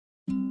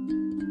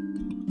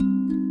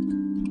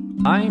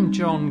I'm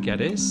John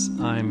Geddes.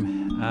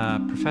 I'm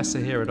a professor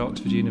here at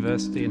Oxford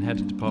University and head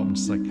of Department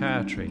of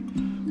Psychiatry.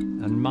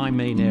 And my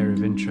main area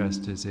of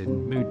interest is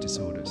in mood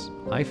disorders.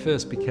 I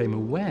first became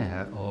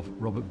aware of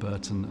Robert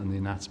Burton and the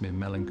Anatomy of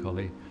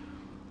Melancholy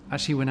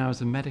actually when I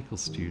was a medical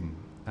student,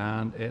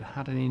 and it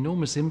had an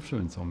enormous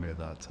influence on me at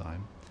that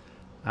time.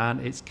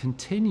 And it's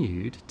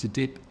continued to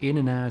dip in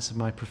and out of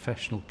my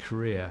professional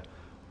career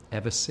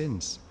ever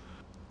since.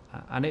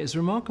 And it is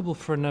remarkable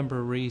for a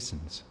number of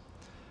reasons.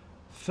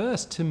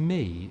 First, to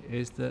me,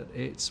 is that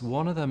it's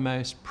one of the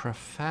most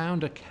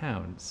profound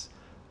accounts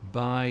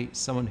by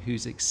someone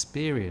who's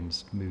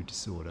experienced mood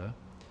disorder,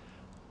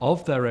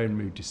 of their own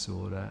mood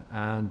disorder,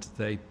 and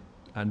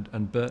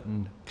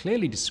Burton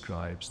clearly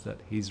describes that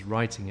he's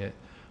writing it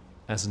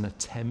as an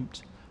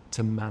attempt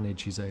to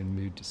manage his own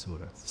mood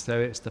disorder. So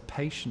it's the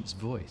patient's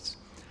voice.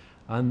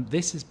 And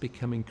this has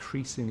become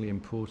increasingly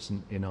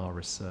important in our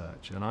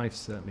research, and I've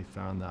certainly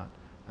found that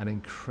an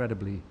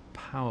incredibly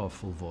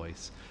powerful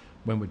voice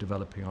when we're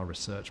developing our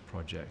research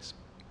projects.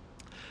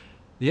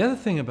 The other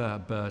thing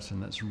about Burton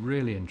that's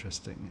really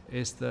interesting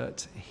is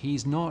that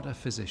he's not a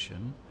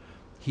physician.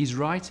 He's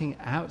writing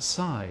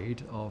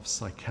outside of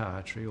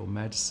psychiatry or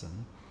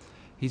medicine.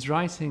 He's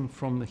writing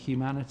from the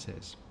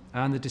humanities.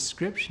 And the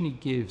description he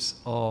gives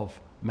of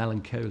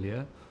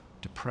melancholia,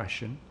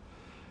 depression,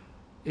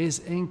 is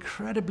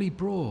incredibly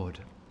broad.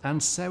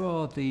 And so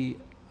are the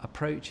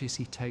approaches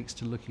he takes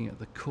to looking at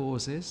the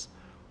causes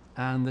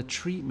and the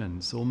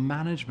treatments or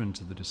management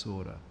of the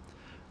disorder.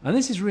 And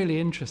this is really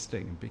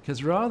interesting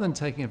because rather than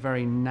taking a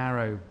very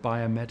narrow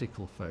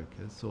biomedical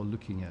focus or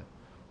looking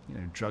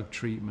at drug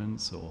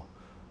treatments or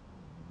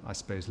I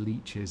suppose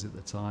leeches at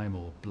the time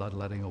or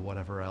bloodletting or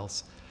whatever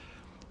else,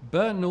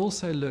 Burton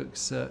also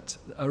looks at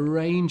a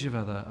range of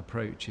other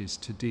approaches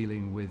to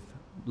dealing with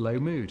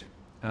low mood,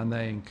 and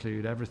they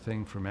include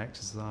everything from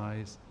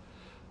exercise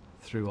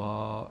through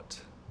art,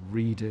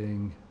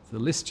 reading, the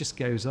list just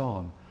goes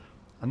on.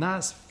 And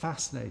that's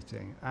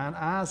fascinating. And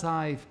as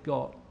I've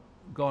gone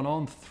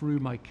on through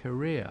my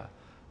career,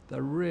 the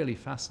really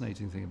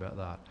fascinating thing about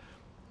that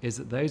is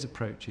that those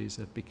approaches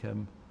have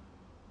become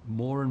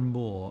more and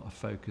more a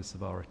focus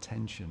of our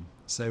attention.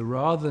 So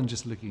rather than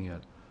just looking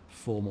at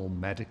formal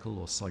medical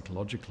or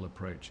psychological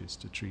approaches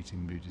to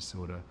treating mood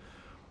disorder,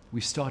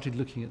 we started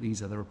looking at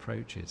these other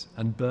approaches,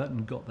 and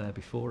Burton got there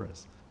before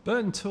us.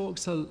 Burton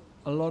talks a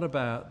lot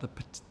about the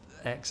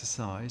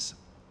exercise,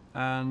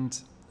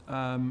 and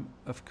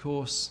of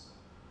course,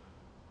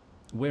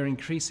 we're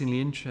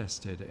increasingly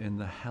interested in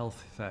the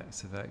health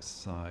effects of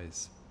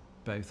exercise,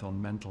 both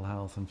on mental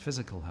health and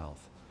physical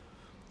health.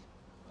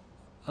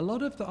 A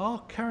lot of our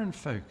current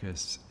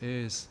focus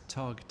is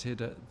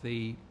targeted at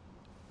the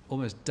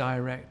almost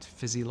direct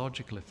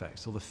physiological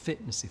effects or the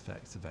fitness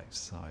effects of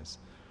exercise.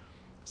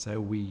 So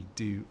we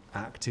do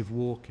active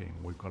walking,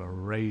 we've got to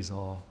raise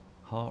our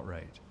heart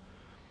rate.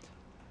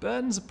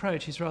 Burton's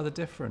approach is rather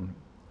different,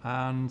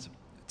 and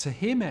to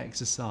him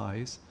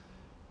exercise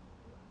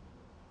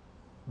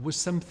was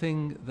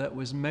something that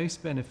was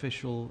most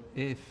beneficial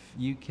if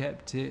you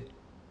kept it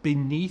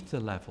beneath the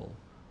level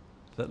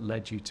that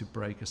led you to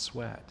break a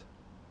sweat.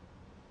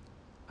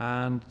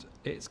 And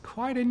it's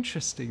quite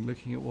interesting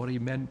looking at what he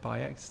meant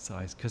by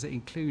exercise, because it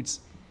includes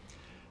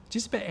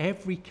just about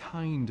every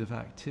kind of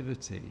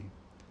activity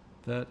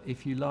that,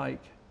 if you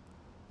like,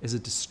 is a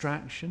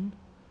distraction,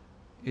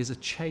 is a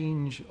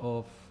change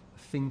of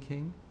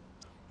thinking.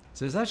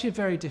 So it's actually a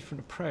very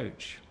different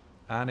approach,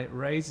 and it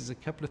raises a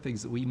couple of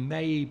things that we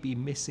may be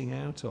missing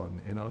out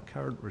on in our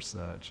current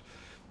research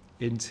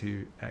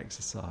into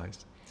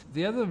exercise.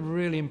 The other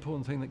really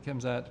important thing that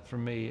comes out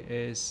from me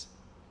is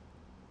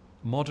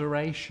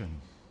moderation.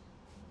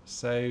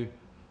 So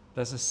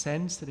there's a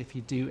sense that if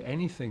you do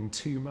anything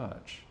too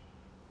much,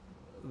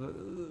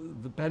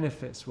 the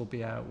benefits will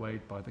be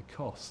outweighed by the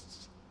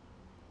costs.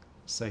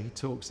 So he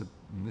talks, and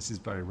this is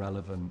very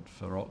relevant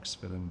for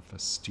Oxford and for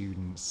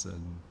students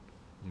and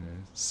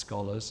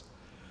scholars,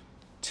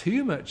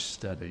 too much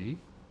study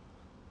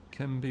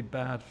can be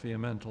bad for your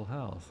mental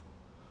health.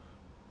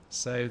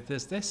 So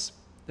there's this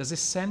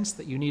sense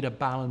that you need a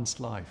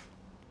balanced life,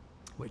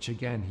 which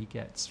again he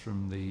gets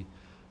from the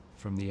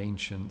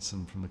ancients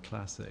and from the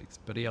classics,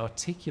 but he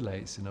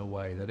articulates in a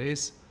way that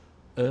is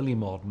early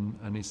modern,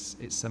 and it's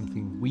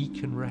something we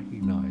can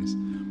recognize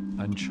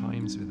and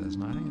chimes with us,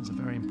 and I think it's a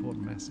very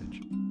important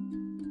message.